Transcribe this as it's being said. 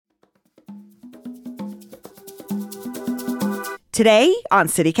Today on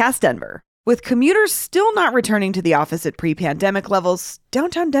CityCast Denver. With commuters still not returning to the office at pre-pandemic levels,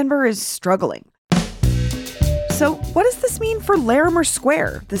 downtown Denver is struggling. So what does this mean for Larimer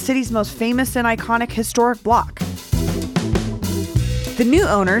Square, the city's most famous and iconic historic block? The new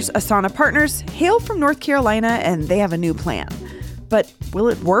owners, Asana Partners, hail from North Carolina and they have a new plan. But will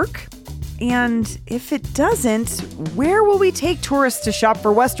it work? And if it doesn't, where will we take tourists to shop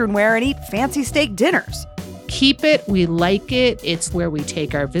for Western wear and eat fancy steak dinners? Keep it. We like it. It's where we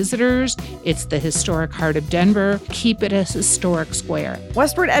take our visitors. It's the historic heart of Denver. Keep it a historic square.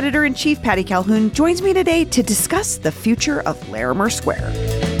 Westward Editor-in-Chief Patty Calhoun joins me today to discuss the future of Larimer Square.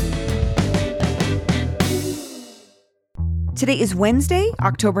 Today is Wednesday,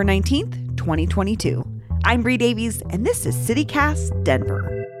 October 19th, 2022. I'm Bree Davies, and this is CityCast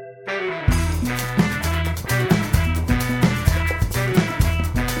Denver.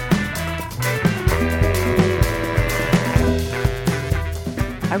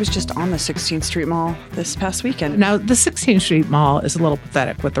 I was just on the 16th Street Mall this past weekend. Now, the 16th Street Mall is a little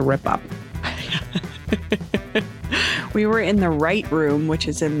pathetic with the rip-up. We were in the Right Room, which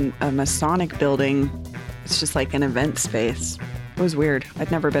is in a Masonic building. It's just like an event space. It was weird.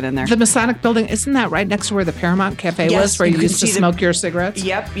 I'd never been in there. The Masonic building, isn't that right next to where the Paramount Cafe was, where you used to smoke your cigarettes?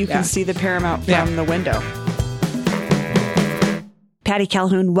 Yep, you can see the Paramount from the window. Patty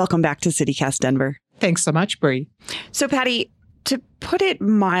Calhoun, welcome back to CityCast Denver. Thanks so much, Bree. So, Patty, to put it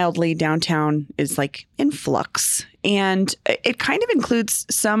mildly, downtown is like in flux. And it kind of includes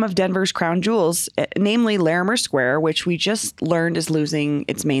some of Denver's crown jewels, namely Larimer Square, which we just learned is losing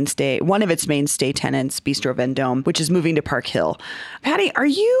its mainstay, one of its mainstay tenants, Bistro Vendome, which is moving to Park Hill. Patty, are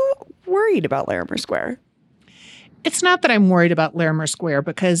you worried about Larimer Square? It's not that I'm worried about Larimer Square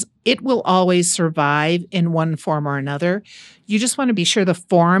because it will always survive in one form or another. You just want to be sure the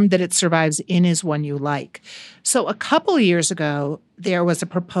form that it survives in is one you like. So a couple of years ago, there was a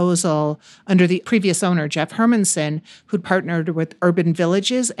proposal under the previous owner, Jeff Hermanson, who'd partnered with Urban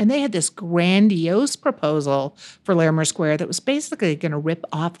Villages, and they had this grandiose proposal for Larimer Square that was basically going to rip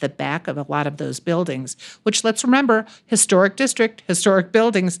off the back of a lot of those buildings, which, let's remember, historic district, historic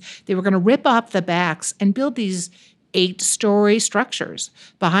buildings. They were going to rip off the backs and build these 8-story structures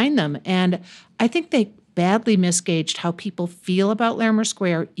behind them. And I think they badly misgauged how people feel about Larimer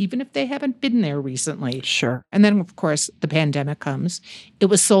Square, even if they haven't been there recently. Sure. And then, of course, the pandemic comes. It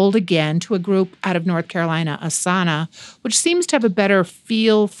was sold again to a group out of North Carolina, Asana, which seems to have a better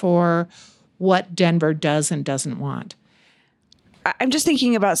feel for what Denver does and doesn't want. I'm just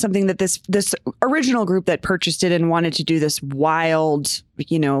thinking about something that this original group that purchased it and wanted to do this wild,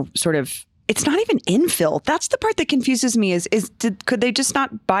 sort of, it's not even infill. That's the part that confuses me could they just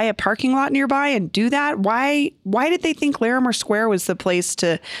not buy a parking lot nearby and do that? Why did they think Larimer Square was the place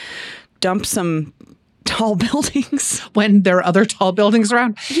to dump some tall buildings? When there are other tall buildings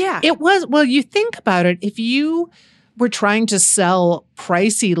around? Yeah. It was, well, you think about it, if you were trying to sell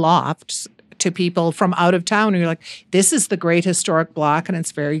pricey lofts to people from out of town, and you're like, this is the great historic block and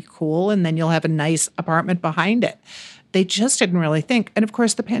it's very cool, and then you'll have a nice apartment behind it. They just didn't really think. And of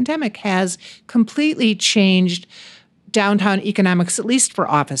course, the pandemic has completely changed downtown economics, at least for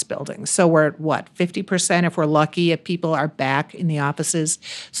office buildings. So we're at 50% if we're lucky, if people are back in the offices.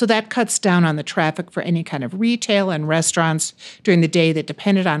 So that cuts down on the traffic for any kind of retail and restaurants during the day that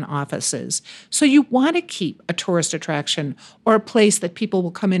depended on offices. So you want to keep a tourist attraction or a place that people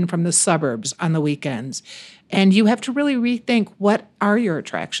will come in from the suburbs on the weekends. And you have to really rethink, what are your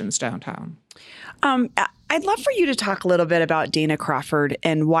attractions downtown? I'd love for you to talk a little bit about Dana Crawford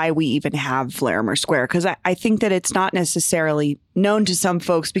and why we even have Larimer Square, because I think that it's not necessarily known to some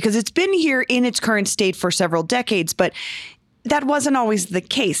folks because it's been here in its current state for several decades, but that wasn't always the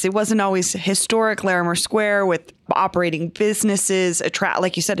case. It wasn't always historic Larimer Square with operating businesses,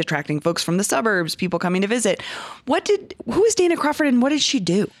 like you said, attracting folks from the suburbs, people coming to visit. Who is Dana Crawford and what did she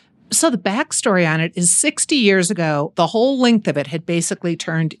do? So the backstory on it is 60 years ago, the whole length of it had basically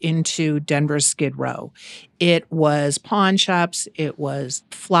turned into Denver's Skid Row. It was pawn shops. It was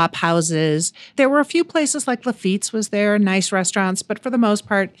flop houses. There were a few places like Lafitte's was there, nice restaurants, but for the most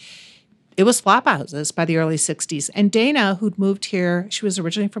part, it was flop houses by the early 60s. And Dana, who'd moved here, she was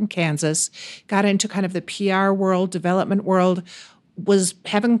originally from Kansas, got into kind of the PR world, development world, was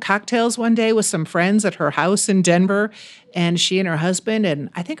having cocktails one day with some friends at her house in Denver, and she and her husband, and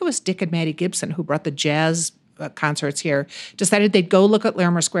I think it was Dick and Maddie Gibson who brought the jazz concerts here, decided they'd go look at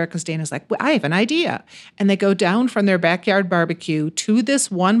Larimer Square because Dana's like, well, I have an idea. And they go down from their backyard barbecue to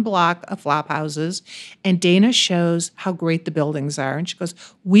this one block of flop houses, and Dana shows how great the buildings are. And she goes,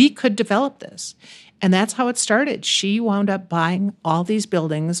 we could develop this. And that's how it started. She wound up buying all these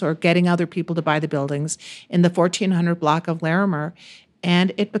buildings or getting other people to buy the buildings in the 1400 block of Larimer,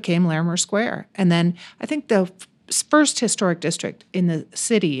 and it became Larimer Square. And then I think the first historic district in the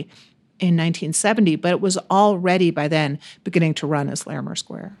city in 1970, but it was already by then beginning to run as Larimer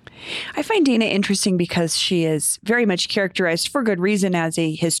Square. I find Dana interesting because she is very much characterized for good reason as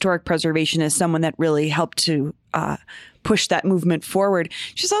a historic preservationist, someone that really helped to push that movement forward.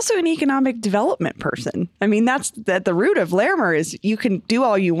 She's also an economic development person. I mean, that's at the root of Larimer is you can do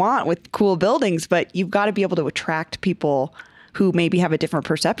all you want with cool buildings, but you've got to be able to attract people who maybe have a different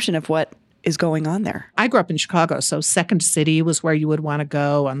perception of what is going on there. I grew up in Chicago, so Second City was where you would want to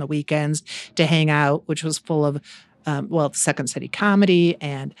go on the weekends to hang out, which was full of, Second City comedy.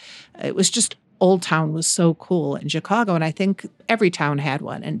 And it was just, Old Town was so cool in Chicago. And I think every town had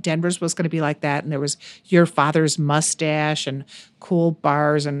one. And Denver's was going to be like that. And there was Your Father's Mustache and cool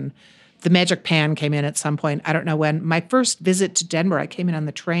bars. And the Magic Pan came in at some point. I don't know when. My first visit to Denver, I came in on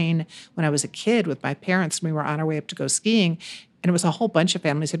the train when I was a kid with my parents. And we were on our way up to go skiing. And it was a whole bunch of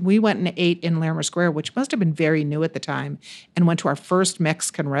families. And we went and ate in Larimer Square, which must have been very new at the time, and went to our first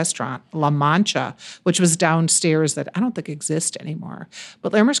Mexican restaurant, La Mancha, which was downstairs that I don't think exists anymore.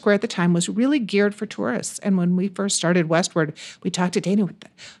 But Larimer Square at the time was really geared for tourists. And when we first started westward, we talked to Dana.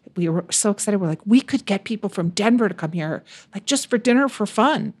 We were so excited. We're like, we could get people from Denver to come here, like just for dinner for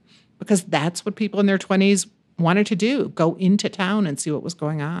fun, because that's what people in their 20s wanted to do, go into town and see what was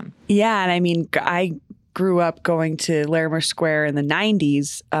going on. Yeah, and I mean, I grew up going to Larimer Square in the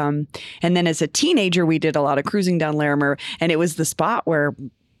 90s. And then as a teenager, we did a lot of cruising down Larimer, and it was the spot where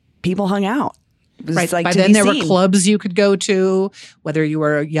people hung out. Right. By then there were clubs you could go to, whether you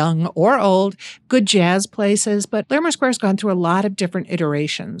were young or old, good jazz places. But Larimer Square's gone through a lot of different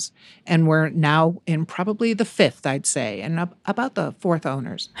iterations. And we're now in probably the fifth, I'd say, and about the fourth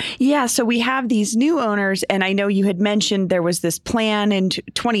owners. Yeah. So we have these new owners. And I know you had mentioned there was this plan in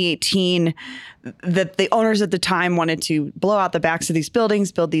 2018 that the owners at the time wanted to blow out the backs of these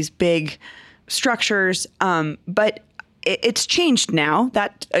buildings, build these big structures. But it's changed now.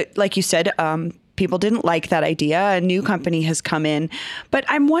 That, like you said, people didn't like that idea. A new company has come in. But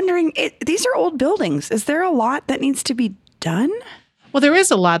I'm wondering, these are old buildings. Is there a lot that needs to be done? Well, there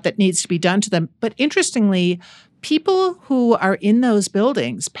is a lot that needs to be done to them. But interestingly, people who are in those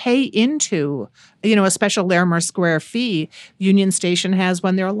buildings pay into, a special Larimer Square fee. Union Station has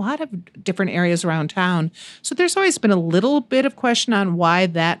one. There are a lot of different areas around town. So there's always been a little bit of question on why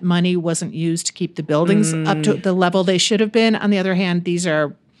that money wasn't used to keep the buildings up to the level they should have been. On the other hand, these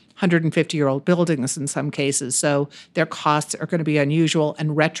are 150-year-old buildings in some cases, so their costs are going to be unusual,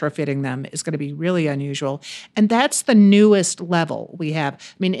 and retrofitting them is going to be really unusual. And that's the newest level we have.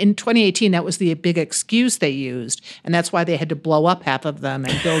 I mean, in 2018, that was the big excuse they used, and that's why they had to blow up half of them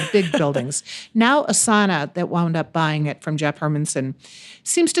and build big buildings. Now, Asana, that wound up buying it from Jeff Hermanson,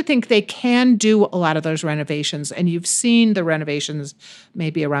 seems to think they can do a lot of those renovations, and you've seen the renovations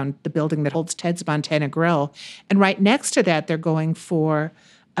maybe around the building that holds Ted's Montana Grill. And right next to that, they're going for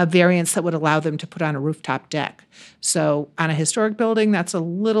a variance that would allow them to put on a rooftop deck. So on a historic building, that's a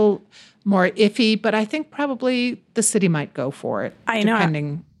little more iffy, but I think probably the city might go for it. I know.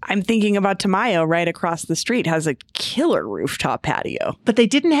 I'm thinking about Tamayo right across the street has a killer rooftop patio. But they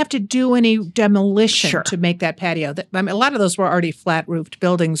didn't have to do any demolition to make that patio. A lot of those were already flat-roofed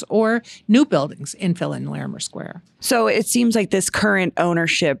buildings or new buildings infill in Larimer Square. So it seems like this current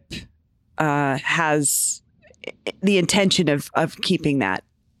ownership has the intention of keeping that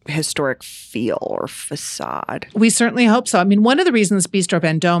historic feel or facade. We certainly hope so. I mean, one of the reasons Bistro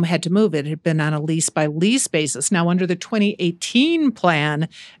Vendôme had to move, it had been on a lease-by-lease basis. Now, under the 2018 plan,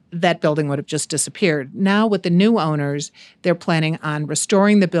 that building would have just disappeared. Now, with the new owners, they're planning on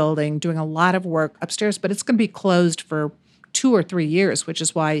restoring the building, doing a lot of work upstairs, but it's going to be closed for 2 or 3 years, which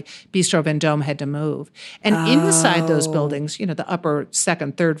is why Bistro Vendôme had to move. And inside those buildings, the upper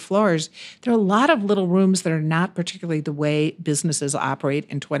second, third floors, there are a lot of little rooms that are not particularly the way businesses operate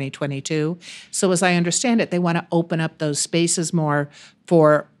in 2022. So as I understand it, they want to open up those spaces more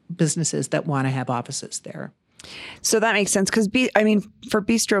for businesses that want to have offices there. So that makes sense because, for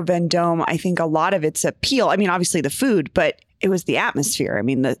Bistro Vendôme, I think a lot of its appeal, obviously the food, but it was the atmosphere.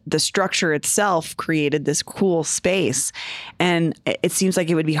 The structure itself created this cool space. And it seems like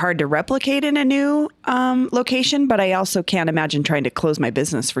it would be hard to replicate in a new location, but I also can't imagine trying to close my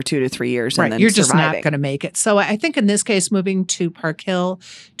business for 2 to 3 years and then you're just surviving. not going to make it. So I think in this case, moving to Park Hill,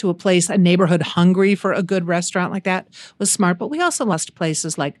 to a neighborhood hungry for a good restaurant like that was smart. But we also lost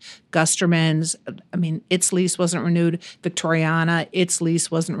places like Gusterman's. Its lease wasn't renewed. Victoriana, its lease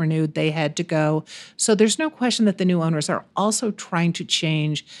wasn't renewed. They had to go. So there's no question that the new owners are also also trying to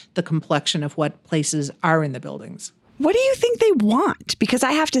change the complexion of what places are in the buildings. What do you think they want? Because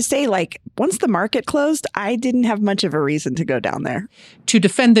I have to say, once the market closed, I didn't have much of a reason to go down there. To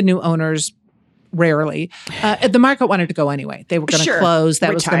defend the new owners, rarely. The market wanted to go anyway. They were going to close.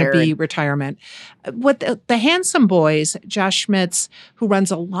 That was going to be retirement. What the handsome boys, Josh Schmitz, who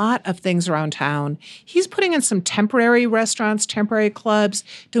runs a lot of things around town, he's putting in some temporary restaurants, temporary clubs,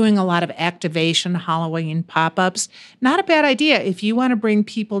 doing a lot of activation, Halloween pop-ups. Not a bad idea if you want to bring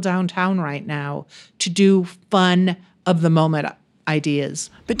people downtown right now to do fun of the moment ideas.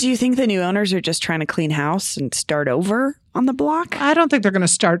 But do you think the new owners are just trying to clean house and start over on the block? I don't think they're going to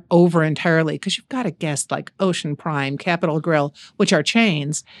start over entirely because you've got to guess like Ocean Prime, Capitol Grill, which are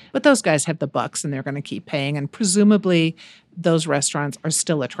chains, but those guys have the bucks and they're going to keep paying. And presumably those restaurants are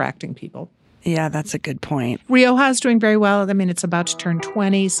still attracting people. Yeah, that's a good point. Rioja's doing very well. I mean, it's about to turn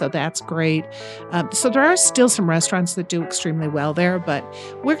 20, so that's great. So there are still some restaurants that do extremely well there, but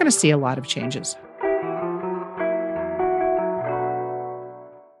we're going to see a lot of changes.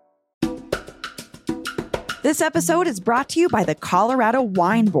 This episode is brought to you by the Colorado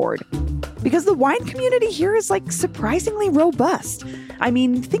Wine Board. Because the wine community here is surprisingly robust. I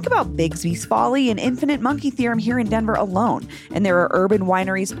mean, think about Bigsby's Folly and Infinite Monkey Theorem here in Denver alone. And there are urban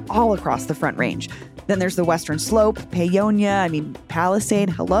wineries all across the Front Range. Then there's the Western Slope, Paonia,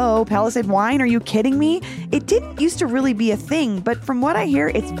 Palisade. Hello, Palisade wine? Are you kidding me? It didn't used to really be a thing, but from what I hear,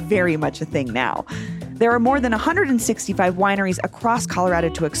 it's very much a thing now. There are more than 165 wineries across Colorado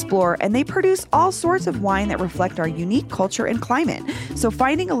to explore, and they produce all sorts of wine that reflect our unique culture and climate. So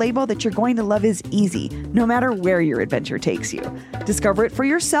finding a label that you're going to love is easy, no matter where your adventure takes you. Discover it for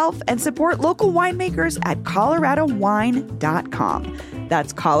yourself and support local winemakers at coloradowine.com.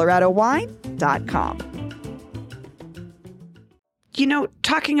 That's coloradowine.com.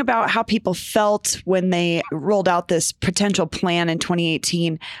 Talking about how people felt when they rolled out this potential plan in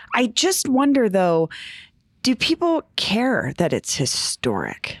 2018, I just wonder, though, do people care that it's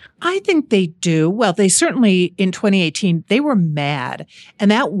historic? I think they do. Well, they certainly, in 2018, they were mad. And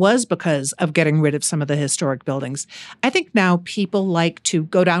that was because of getting rid of some of the historic buildings. I think now people like to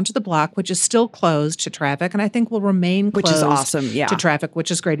go down to the block, which is still closed to traffic, and I think will remain closed which is awesome, yeah. to traffic, which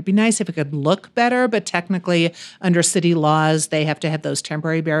is great. It'd be nice if it could look better, but technically, under city laws, they have to have those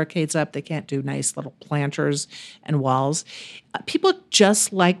temporary barricades up. They can't do nice little planters and walls. People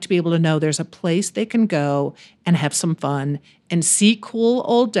just like to be able to know there's a place they can go and have some fun and see cool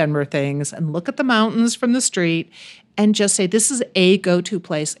old Denver things and look at the mountains from the street and just say, this is a go-to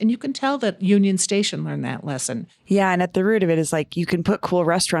place. And you can tell that Union Station learned that lesson. Yeah, and at the root of it is you can put cool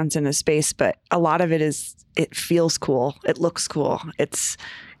restaurants in a space, but a lot of it is, it feels cool. It looks cool. It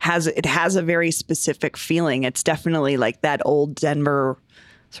has a very specific feeling. It's definitely like that old Denver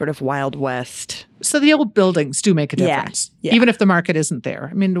sort of Wild West. So the old buildings do make a difference, even if the market isn't there.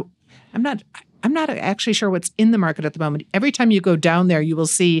 I mean, I'm not actually sure what's in the market at the moment. Every time you go down there, you will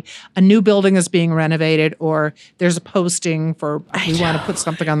see a new building is being renovated or there's a posting for we want to put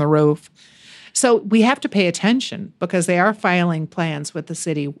something on the roof. So we have to pay attention because they are filing plans with the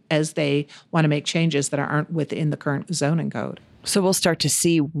city as they want to make changes that aren't within the current zoning code. So we'll start to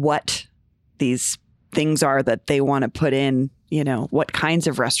see what these things are that they want to put in. What kinds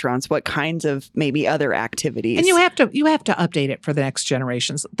of restaurants, what kinds of maybe other activities. And you have to update it for the next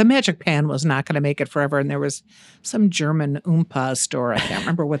generations. The Magic Pan was not going to make it forever. And there was some German Oompa store. I can't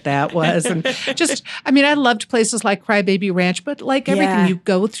remember what that was. And I loved places like Crybaby Ranch, but like everything, you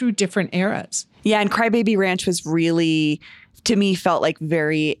go through different eras. Yeah, and Crybaby Ranch was really, to me, felt like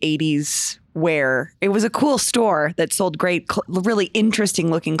very 80s wear. It was a cool store that sold great, really interesting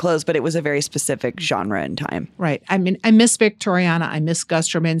looking clothes, but it was a very specific genre and time. Right. I miss Victoriana. I miss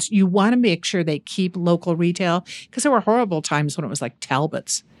Gusterman's. You want to make sure they keep local retail because there were horrible times when it was like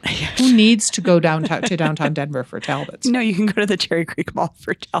Talbot's. Who needs to go downtown to downtown Denver for Talbot's? No, you can go to the Cherry Creek Mall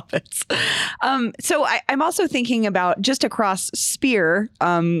for Talbot's. So I'm also thinking about just across Spear,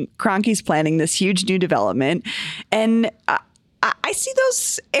 Cronky's planning this huge new development. And I see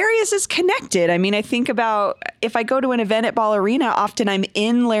those areas as connected. I think about if I go to an event at Ball Arena, often I'm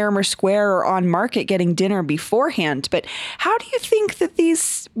in Larimer Square or on Market getting dinner beforehand. But how do you think that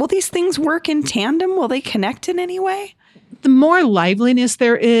these things work in tandem? Will they connect in any way? The more liveliness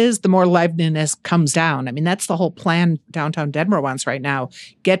there is, the more liveliness comes down. That's the whole plan downtown Denver wants right now.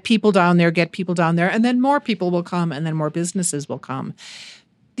 Get people down there, and then more people will come, and then more businesses will come.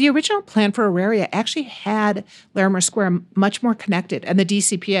 The original plan for Auraria actually had Larimer Square much more connected, and the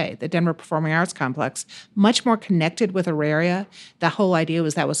DCPA, the Denver Performing Arts Complex, much more connected with Auraria. The whole idea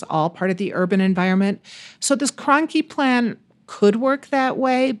was that was all part of the urban environment. So this Cronky plan could work that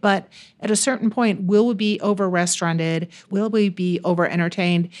way, but at a certain point, will we be over-restauranted? Will we be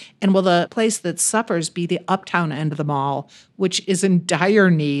over-entertained? And will the place that suffers be the uptown end of the mall, which is in dire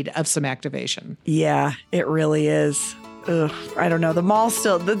need of some activation? Yeah, it really is. Ugh, I don't know. The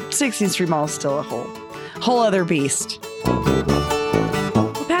 16th Street Mall is still a whole other beast.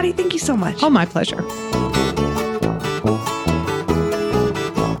 Well, Patty, thank you so much. Oh, my pleasure.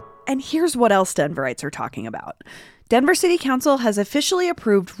 And here's what else Denverites are talking about. Denver City Council has officially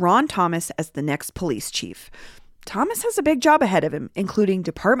approved Ron Thomas as the next police chief. Thomas has a big job ahead of him, including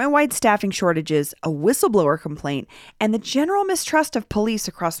department-wide staffing shortages, a whistleblower complaint, and the general mistrust of police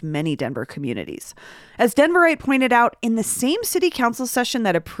across many Denver communities. As Denverite pointed out, in the same city council session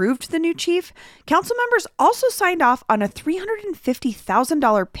that approved the new chief, council members also signed off on a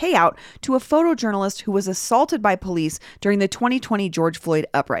 $350,000 payout to a photojournalist who was assaulted by police during the 2020 George Floyd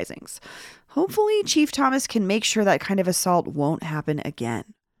uprisings. Hopefully, Chief Thomas can make sure that kind of assault won't happen again.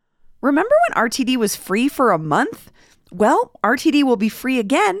 Remember when RTD was free for a month? Well, RTD will be free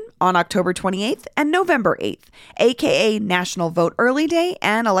again on October 28th and November 8th, aka National Vote Early Day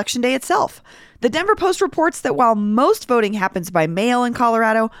and Election Day itself. The Denver Post reports that while most voting happens by mail in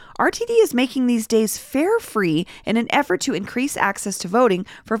Colorado, RTD is making these days fare-free in an effort to increase access to voting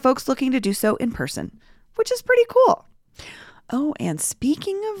for folks looking to do so in person, which is pretty cool. Oh, and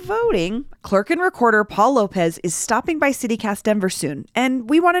speaking of voting, clerk and recorder Paul Lopez is stopping by CityCast Denver soon, and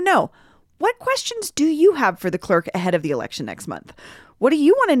we want to know, what questions do you have for the clerk ahead of the election next month? What do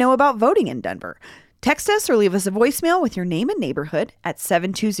you want to know about voting in Denver? Text us or leave us a voicemail with your name and neighborhood at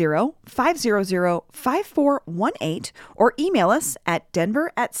 720-500-5418 or email us at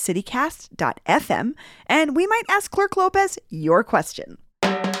denver@citycast.fm, and we might ask Clerk Lopez your question.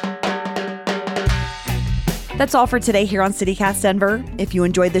 That's all for today here on CityCast Denver. If you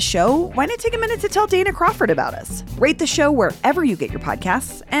enjoyed the show, why not take a minute to tell Dana Crawford about us? Rate the show wherever you get your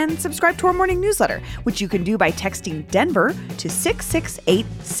podcasts and subscribe to our morning newsletter, which you can do by texting Denver to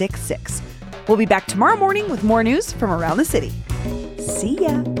 66866. We'll be back tomorrow morning with more news from around the city. See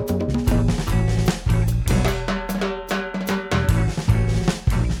ya.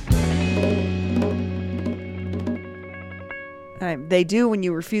 They do when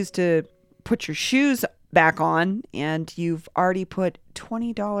you refuse to put your shoes back on and you've already put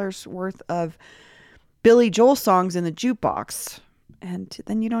 $20 worth of Billy Joel songs in the jukebox, and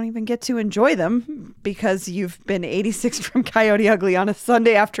then you don't even get to enjoy them because you've been 86 from Coyote Ugly on a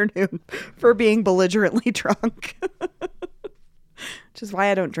Sunday afternoon for being belligerently drunk. Which is why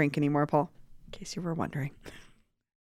I don't drink anymore, Paul, in case you were wondering.